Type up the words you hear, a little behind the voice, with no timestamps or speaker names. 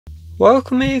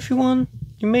Welcome everyone.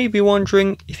 You may be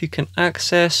wondering if you can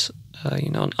access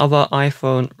another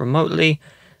iPhone remotely,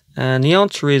 and the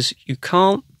answer is you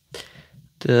can't.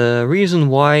 The reason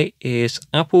why is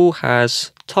Apple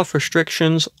has tough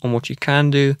restrictions on what you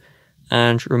can do,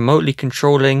 and remotely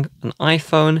controlling an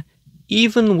iPhone,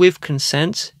 even with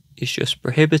consent, is just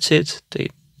prohibited. They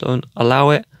don't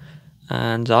allow it,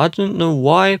 and I don't know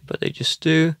why, but they just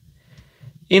do.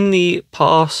 In the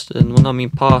past, and when I mean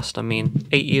past, I mean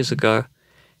 8 years ago,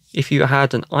 if you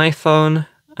had an iPhone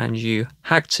and you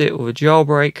hacked it with a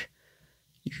jailbreak,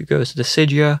 you could go to the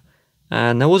Cydia,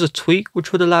 and there was a tweak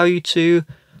which would allow you to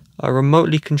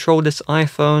remotely control this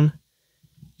iPhone.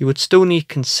 You would still need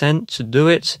consent to do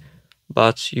it,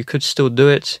 but you could still do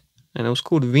it, and it was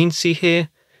called VNC here,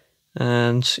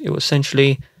 and it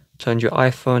essentially turned your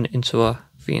iPhone into a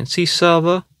VNC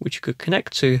server which you could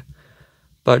connect to.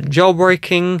 But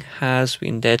jailbreaking has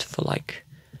been dead for like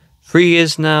 3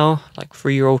 years now. Like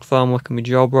 3-year-old firmware can be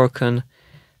jailbroken.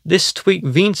 This tweak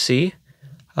VNC,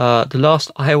 the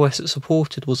last iOS it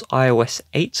supported was iOS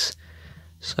 8,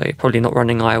 so you're probably not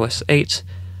running iOS 8,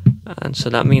 and so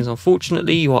that means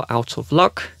unfortunately you are out of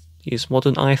luck. These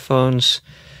modern iPhones,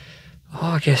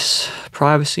 I guess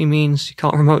privacy means you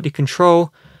can't remotely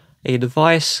control a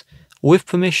device with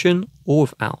permission or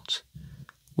without.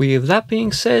 With that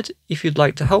being said, if you'd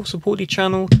like to help support the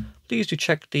channel, please do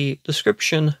check the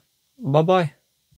description. Bye bye.